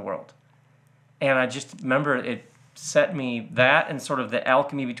become in the world? And I just remember it set me, that and sort of the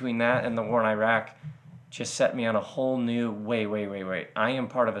alchemy between that and the war in Iraq just set me on a whole new, wait. I am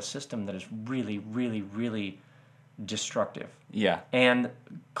part of a system that is really, really, really destructive. Yeah. And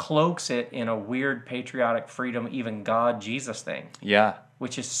cloaks it in a weird patriotic freedom, even God, Jesus thing. Yeah.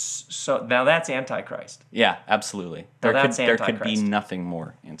 Which is so, now that's Antichrist. Yeah, absolutely. There could be nothing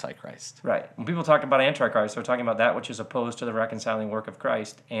more Antichrist. Right. When people talk about Antichrist, they're talking about that which is opposed to the reconciling work of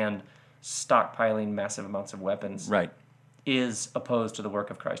Christ, and stockpiling massive amounts of weapons. Right. Is opposed to the work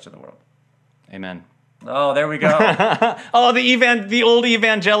of Christ in the world. Amen. Oh, there we go. Oh, the old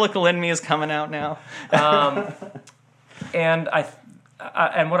evangelical in me is coming out now. And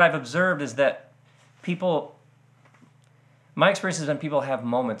and what I've observed is that people, my experience has been people have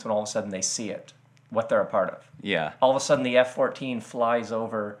moments when all of a sudden they see it, what they're a part of. Yeah. All of a sudden the F-14 flies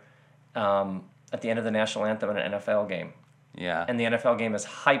over at the end of the national anthem in an NFL game. Yeah. And the NFL game is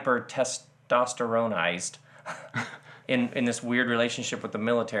hyper testosteronized in this weird relationship with the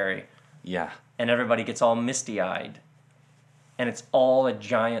military. Yeah. And everybody gets all misty-eyed. And it's all a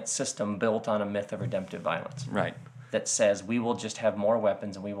giant system built on a myth of redemptive violence. Right. That says we will just have more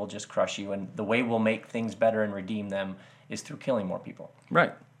weapons and we will just crush you. And the way we'll make things better and redeem them is through killing more people.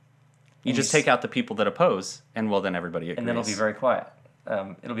 Right. You just take out the people that oppose, and well, then everybody agrees. And then it'll be very quiet.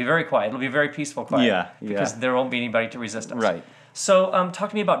 It'll be very quiet. It'll be very peaceful quiet. Yeah. Because there won't be anybody to resist us. Right. So talk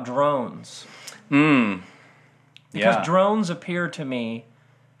to me about drones. Because drones appear to me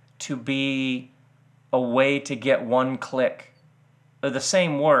to be a way to get one click, or the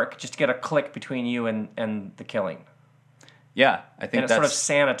same work, just to get a click between you and the killing. Yeah, I think and it sort of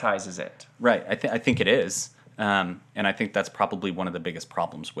sanitizes it. Right, I think it is, and I think that's probably one of the biggest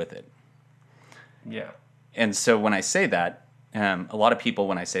problems with it. Yeah. And so when I say that, a lot of people,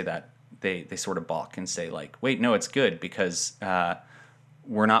 when I say that, they sort of balk and say wait, no, it's good because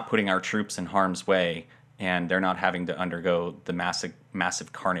we're not putting our troops in harm's way, and they're not having to undergo the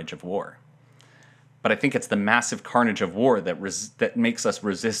massive carnage of war. But I think it's the massive carnage of war that makes us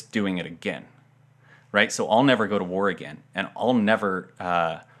resist doing it again, right? So I'll never go to war again, and I'll never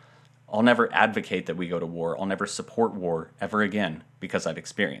I'll never advocate that we go to war. I'll never support war ever again because I've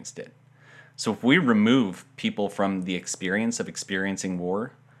experienced it. So if we remove people from the experience of experiencing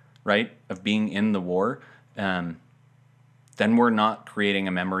war, right, of being in the war, then we're not creating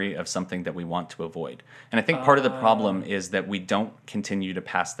a memory of something that we want to avoid. And I think part of the problem is that we don't continue to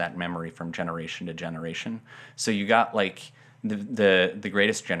pass that memory from generation to generation. So you got like the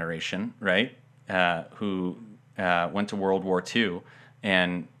greatest generation, right, who went to World War II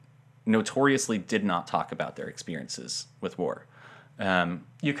and notoriously did not talk about their experiences with war.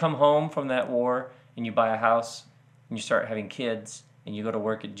 You come home from that war and you buy a house and you start having kids and you go to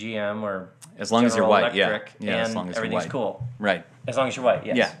work at GM or as long as you're white, Electric, yeah, and as long as everything's you're white. cool. Right. As long as you're white,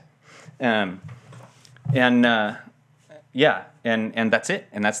 yes. Yeah. And that's it,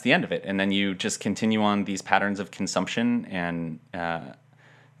 and that's the end of it. And then you just continue on these patterns of consumption and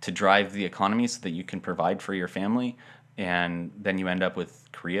to drive the economy so that you can provide for your family. And then you end up with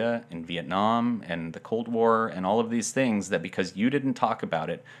Korea and Vietnam and the Cold War and all of these things that because you didn't talk about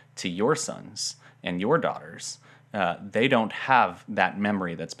it to your sons and your daughters, they don't have that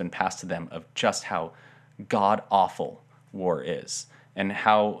memory that's been passed to them of just how god-awful war is and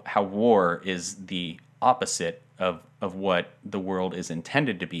how war is the opposite of what the world is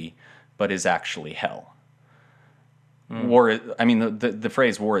intended to be, but is actually hell. War, I mean, the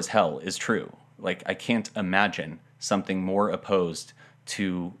phrase war is hell is true. Like, I can't imagine something more opposed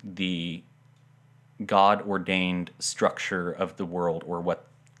to the God-ordained structure of the world or what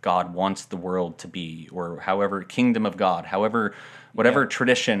God wants the world to be, or however, kingdom of God, whatever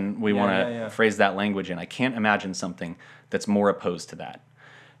tradition we want to phrase that language in. I can't imagine something that's more opposed to that.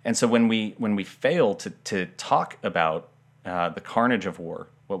 And so when we fail to talk about the carnage of war,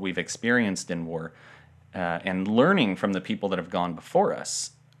 what we've experienced in war, and learning from the people that have gone before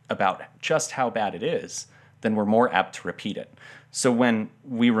us about just how bad it is, then we're more apt to repeat it. So when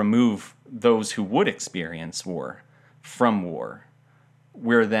we remove those who would experience war from war,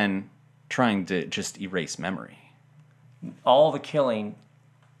 we're then trying to just erase memory. All the killing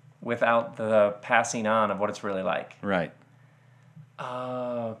without the passing on of what it's really like. Right.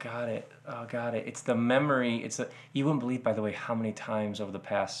 Oh, got it. It's the memory. You wouldn't believe, by the way, how many times over the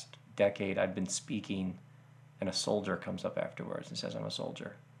past decade I've been speaking and a soldier comes up afterwards and says, I'm a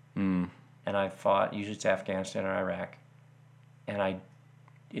soldier. And I fought, usually it's Afghanistan or Iraq, and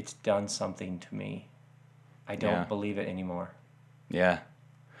it's done something to me. I don't believe it anymore. Yeah.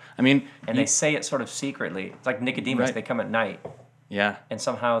 I mean... And they say it sort of secretly. It's like Nicodemus, Right. They come at night. Yeah. And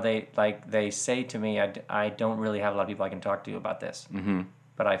somehow they say to me, I don't really have a lot of people I can talk to about this. Mm-hmm.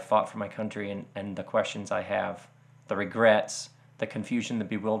 But I fought for my country, and the questions I have, the regrets, the confusion, the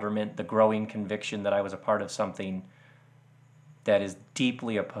bewilderment, the growing conviction that I was a part of something that is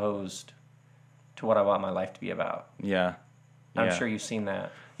deeply opposed to what I want my life to be about. Yeah. I'm sure you've seen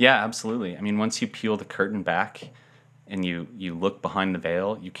that. Yeah, absolutely. I mean, once you peel the curtain back and you look behind the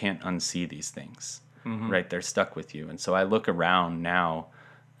veil, you can't unsee these things, right? They're stuck with you. And so I look around now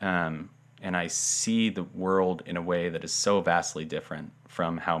and I see the world in a way that is so vastly different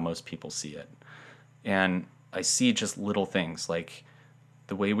from how most people see it. And I see just little things like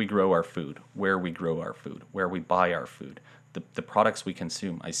the way we grow our food, where we grow our food, where we buy our food, the products we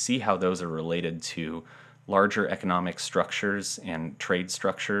consume. I see how those are related to larger economic structures and trade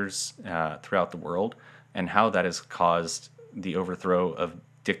structures throughout the world, and how that has caused the overthrow of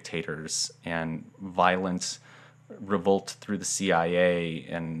dictators and violent revolt through the CIA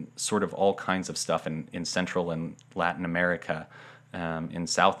and sort of all kinds of stuff in Central and Latin America, in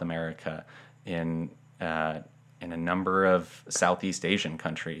South America, in a number of Southeast Asian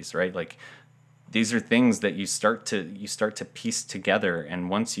countries, right? Like, these are things that you start to piece together, and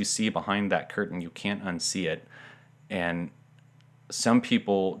once you see behind that curtain, you can't unsee it. And some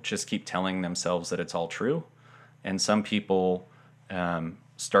people just keep telling themselves that it's all true, and some people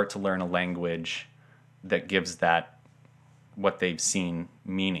start to learn a language that gives that what they've seen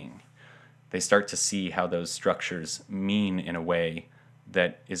meaning. They start to see how those structures mean in a way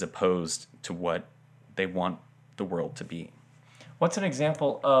that is opposed to what they want the world to be. What's an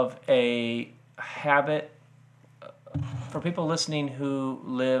example of a habit for people listening who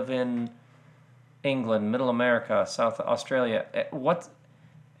live in England, Middle America, South Australia,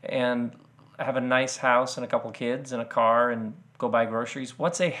 and have a nice house and a couple kids and a car and go buy groceries?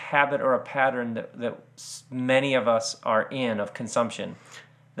 What's a habit or a pattern that many of us are in of consumption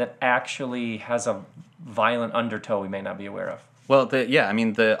that actually has a violent undertow we may not be aware of? Well,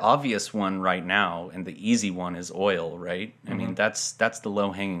 the obvious one right now and the easy one is oil, right? I mean, that's the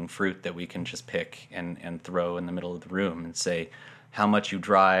low-hanging fruit that we can just pick and throw in the middle of the room and say how much you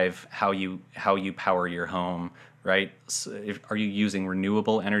drive, how you power your home, right? So are you using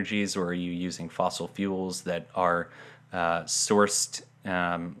renewable energies, or are you using fossil fuels that are sourced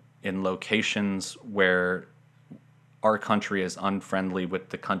in locations where our country is unfriendly with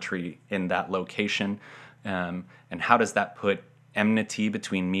the country in that location? And how does that put enmity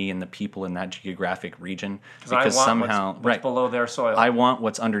between me and the people in that geographic region? Because I want what's below their soil. I want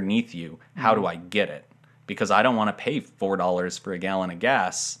what's underneath you. How do I get it? Because I don't want to pay $4 for a gallon of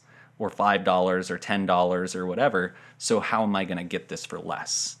gas, or $5 or $10 or whatever. So how am I going to get this for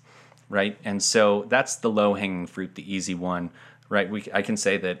less? Right? And so that's the low-hanging fruit, the easy one. Right? I can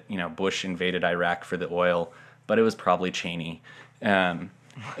say that, Bush invaded Iraq for the oil, but it was probably Cheney. And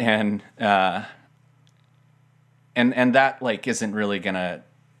that isn't really gonna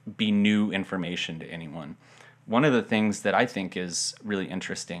be new information to anyone. One of the things that I think is really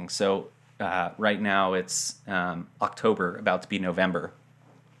interesting. So right now it's October, about to be November.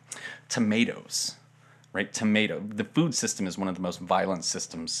 Tomatoes, right? The food system is one of the most violent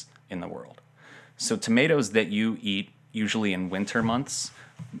systems in the world. So tomatoes that you eat usually in winter months,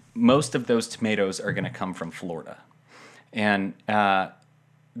 most of those tomatoes are going to come from Florida, and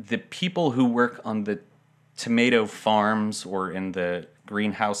the people who work on the tomato farms or in the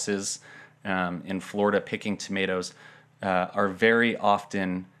greenhouses in Florida picking tomatoes are very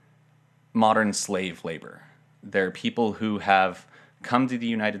often modern slave labor. They're people who have come to the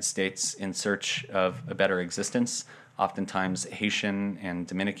United States in search of a better existence, oftentimes Haitian and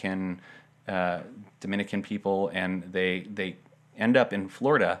Dominican people, and they end up in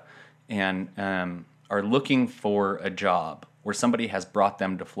Florida and are looking for a job, where somebody has brought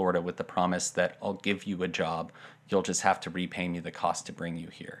them to Florida with the promise that I'll give you a job, you'll just have to repay me the cost to bring you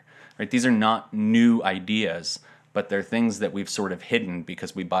here. Right? These are not new ideas, but they're things that we've sort of hidden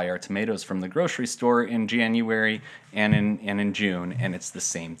because we buy our tomatoes from the grocery store in January and in June, and it's the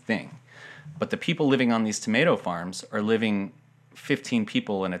same thing. But the people living on these tomato farms are living 15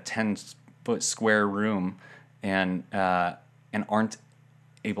 people in a 10-foot square room and aren't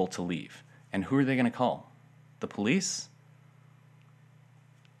able to leave. And who are they going to call? The police?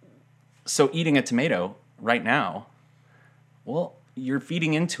 So eating a tomato right now, well, you're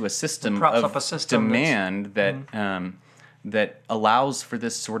feeding into a system of demand that allows for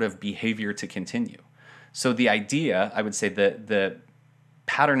this sort of behavior to continue. So the idea, I would say, the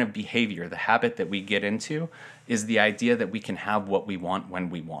pattern of behavior, the habit that we get into, is the idea that we can have what we want when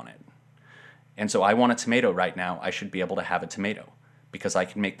we want it. And so I want a tomato right now. I should be able to have a tomato because I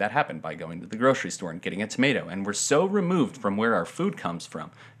can make that happen by going to the grocery store and getting a tomato. And we're so removed from where our food comes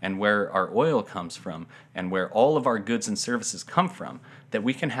from and where our oil comes from and where all of our goods and services come from that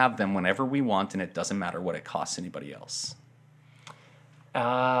we can have them whenever we want, and it doesn't matter what it costs anybody else.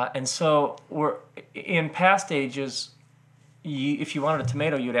 And so we're in past ages, if you wanted a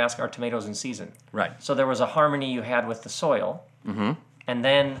tomato, you'd ask, are tomatoes in season? Right. So there was a harmony you had with the soil. Mm-hmm. And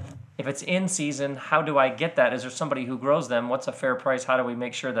then if it's in season, how do I get that? Is there somebody who grows them? What's a fair price? How do we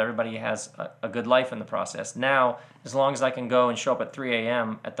make sure that everybody has a good life in the process? Now, as long as I can go and show up at 3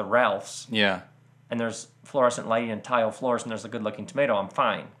 a.m. at the Ralph's, yeah, and there's fluorescent lighting and tile floors and there's a good-looking tomato, I'm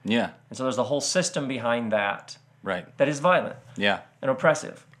fine. Yeah. And so there's a whole system behind that. Right. That is violent. Yeah. And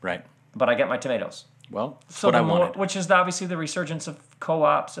oppressive. Right. But I get my tomatoes. Well, that's so what I wanted. which is obviously the resurgence of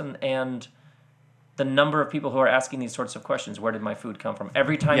co-ops and the number of people who are asking these sorts of questions. Where did my food come from?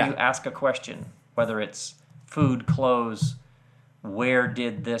 Every time you ask a question, whether it's food, clothes, where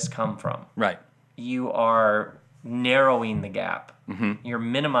did this come from? Right. You are narrowing the gap. Mm-hmm. You're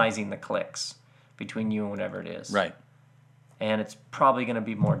minimizing the clicks between you and whatever it is. Right. And it's probably going to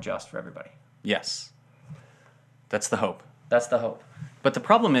be more just for everybody. Yes. That's the hope. That's the hope. But the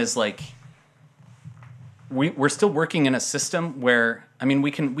problem is, we're still working in a system where, I mean,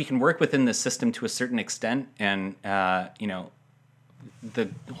 we can work within the system to a certain extent, and the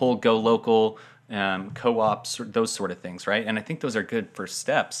whole go local, co-ops, those sort of things, right? And I think those are good first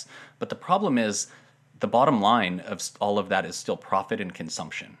steps. But the problem is, the bottom line of all of that is still profit and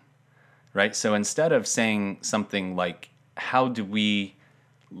consumption, right? So instead of saying something like, how do we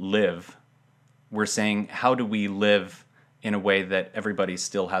live? We're saying, how do we live in a way that everybody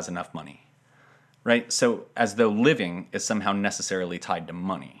still has enough money, right? So as though living is somehow necessarily tied to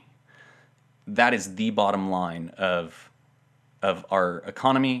money. That is the bottom line of our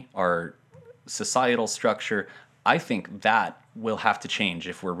economy, our societal structure. I think that will have to change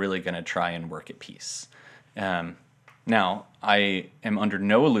if we're really going to try and work at peace. Now, I am under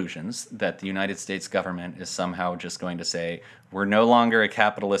no illusions that the United States government is somehow just going to say, we're no longer a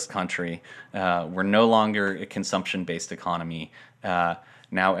capitalist country, we're no longer a consumption-based economy, now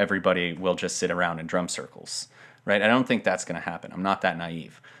everybody will just sit around in drum circles, right? I don't think that's going to happen. I'm not that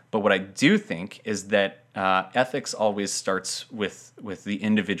naive. But what I do think is that ethics always starts with the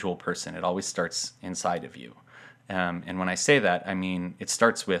individual person. It always starts inside of you. And when I say that, I mean, it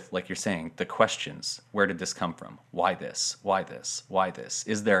starts with, like you're saying, the questions. Where did this come from? Why this? Why this? Why this?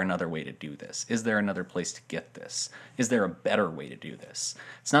 Is there another way to do this? Is there another place to get this? Is there a better way to do this?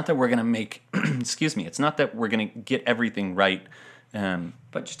 It's not that we're going to make, excuse me, it's not that we're going to get everything right.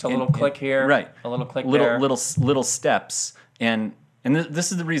 But just a little click here, right? A little click there, little steps, and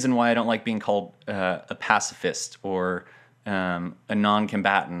this is the reason why I don't like being called a pacifist or a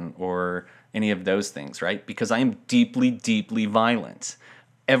non-combatant or any of those things, right? Because I am deeply, deeply violent.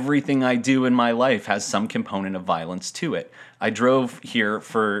 Everything I do in my life has some component of violence to it. I drove here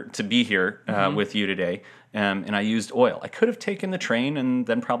to be here with you today, and I used oil. I could have taken the train and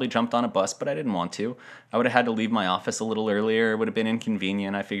then probably jumped on a bus, but I didn't want to. I would have had to leave my office a little earlier. It would have been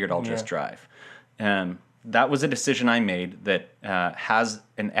inconvenient. I figured I'll just drive. That was a decision I made that has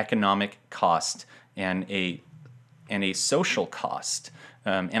an economic cost and a social cost.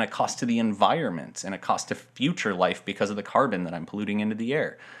 And a cost to the environment, and a cost to future life because of the carbon that I'm polluting into the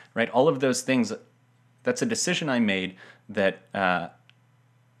air, right? All of those things, that's a decision I made that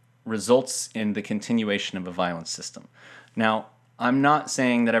results in the continuation of a violent system. Now, I'm not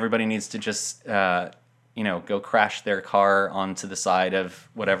saying that everybody needs to just, go crash their car onto the side of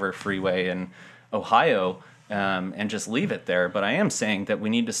whatever freeway in Ohio and just leave it there, but I am saying that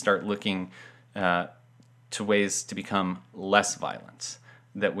we need to start looking to ways to become less violent.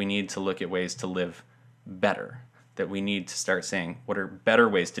 That we need to look at ways to live better, that we need to start saying, what are better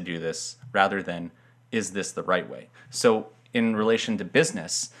ways to do this, rather than, is this the right way? So in relation to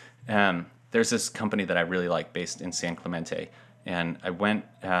business, there's this company that I really like based in San Clemente, and I went,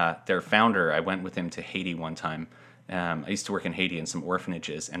 their founder, I went with him to Haiti one time. I used to work in Haiti in some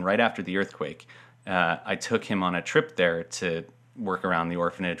orphanages, and right after the earthquake, I took him on a trip there to work around the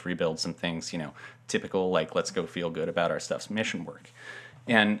orphanage, rebuild some things, typical, like, let's go feel good about our stuff's mission work.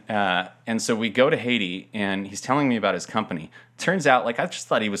 And so we go to Haiti, and he's telling me about his company. Turns out, I just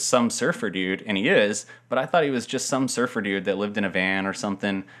thought he was some surfer dude, and he is, but I thought he was just some surfer dude that lived in a van or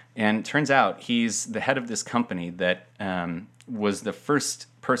something. And turns out he's the head of this company that was the first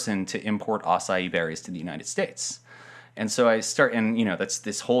person to import acai berries to the United States. And so I start, and that's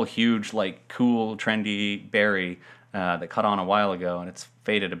this whole huge, cool, trendy berry that caught on a while ago, and it's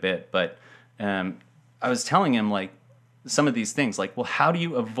faded a bit. But I was telling him, some of these things, well, how do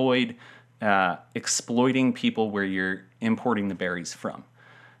you avoid exploiting people where you're importing the berries from?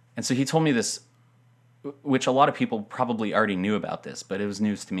 And so he told me this, which a lot of people probably already knew about this, but it was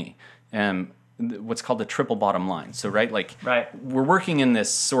news to me. What's called the triple bottom line. So, right, we're working in this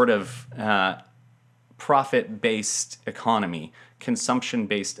sort of profit-based economy,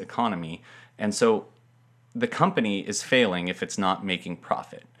 consumption-based economy, and so the company is failing if it's not making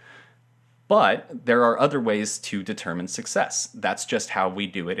profit. But there are other ways to determine success. That's just how we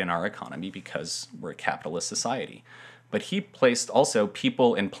do it in our economy because we're a capitalist society. But he placed also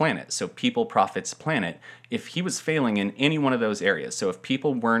people and planet. So people, profits, planet. If he was failing in any one of those areas, so if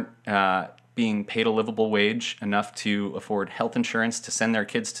people weren't being paid a livable wage enough to afford health insurance, to send their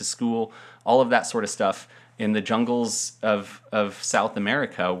kids to school, all of that sort of stuff, in the jungles of South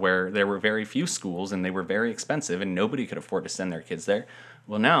America where there were very few schools and they were very expensive and nobody could afford to send their kids there.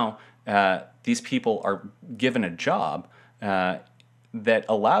 Well, now these people are given a job that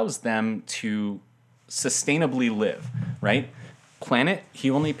allows them to sustainably live, right? Planet, he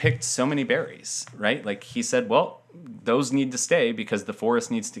only picked so many berries, right? He said, well, those need to stay because the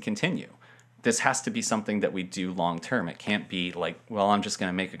forest needs to continue. This has to be something that we do long term. It can't be well, I'm just going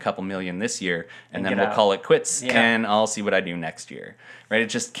to make a couple million this year and then we'll call it quits and I'll see what I do next year, right? It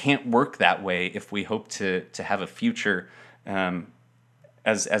just can't work that way if we hope to have a future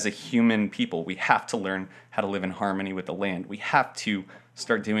as a human people. We have to learn how to live in harmony with the land. We have to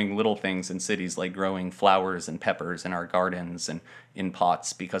start doing little things in cities like growing flowers and peppers in our gardens and in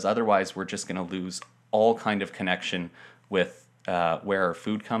pots, because otherwise we're just going to lose all kind of connection with where our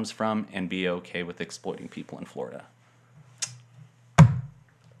food comes from and be okay with exploiting people in Florida.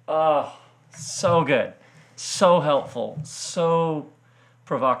 Oh, so good. So helpful. So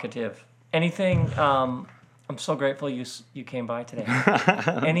provocative. Anything... I'm so grateful you came by today.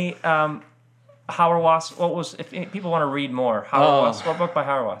 Any Howard Wass? What was, if people want to read more? Howard Wass. What book by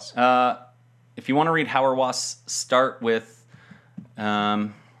Howard Wass? If you want to read Howard Wass, start with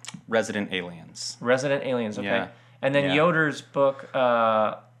Resident Aliens. Resident Aliens. Okay. Yeah. And then Yoder's book.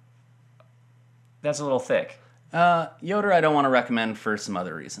 That's a little thick. Yoder, I don't want to recommend for some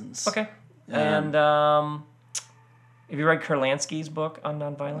other reasons. Okay. And have you read Kurlansky's book on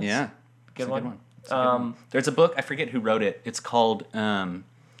nonviolence? Yeah. Good one. There's a book, I forget who wrote it. It's called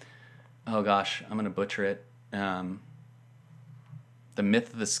oh gosh, I'm gonna butcher it. The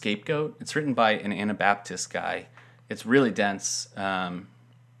Myth of the Scapegoat. It's written by an Anabaptist guy. It's really dense,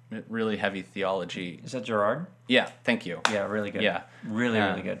 really heavy theology. Is that Gerard? Yeah, thank you. Yeah, really good. Yeah,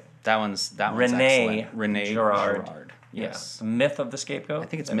 really good. That one's Renee excellent. Renee Girard. Yes, Yeah. Myth of the Scapegoat. I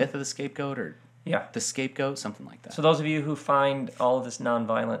think it's Myth of the Scapegoat or yeah, The Scapegoat, something like that. So those of you who find all of this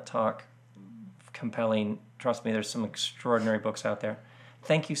nonviolent talk compelling, trust me, there's some extraordinary books out there.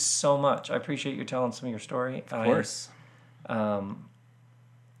 Thank you so much. I appreciate you telling some of your story. Of course.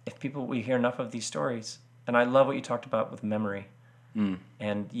 If we hear enough of these stories, and I love what you talked about with memory,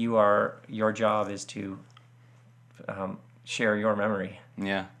 and your job is to share your memory.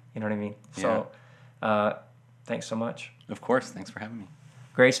 Yeah. You know what I mean? Yeah. So, thanks so much. Of course. Thanks for having me.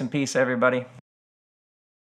 Grace and peace, everybody.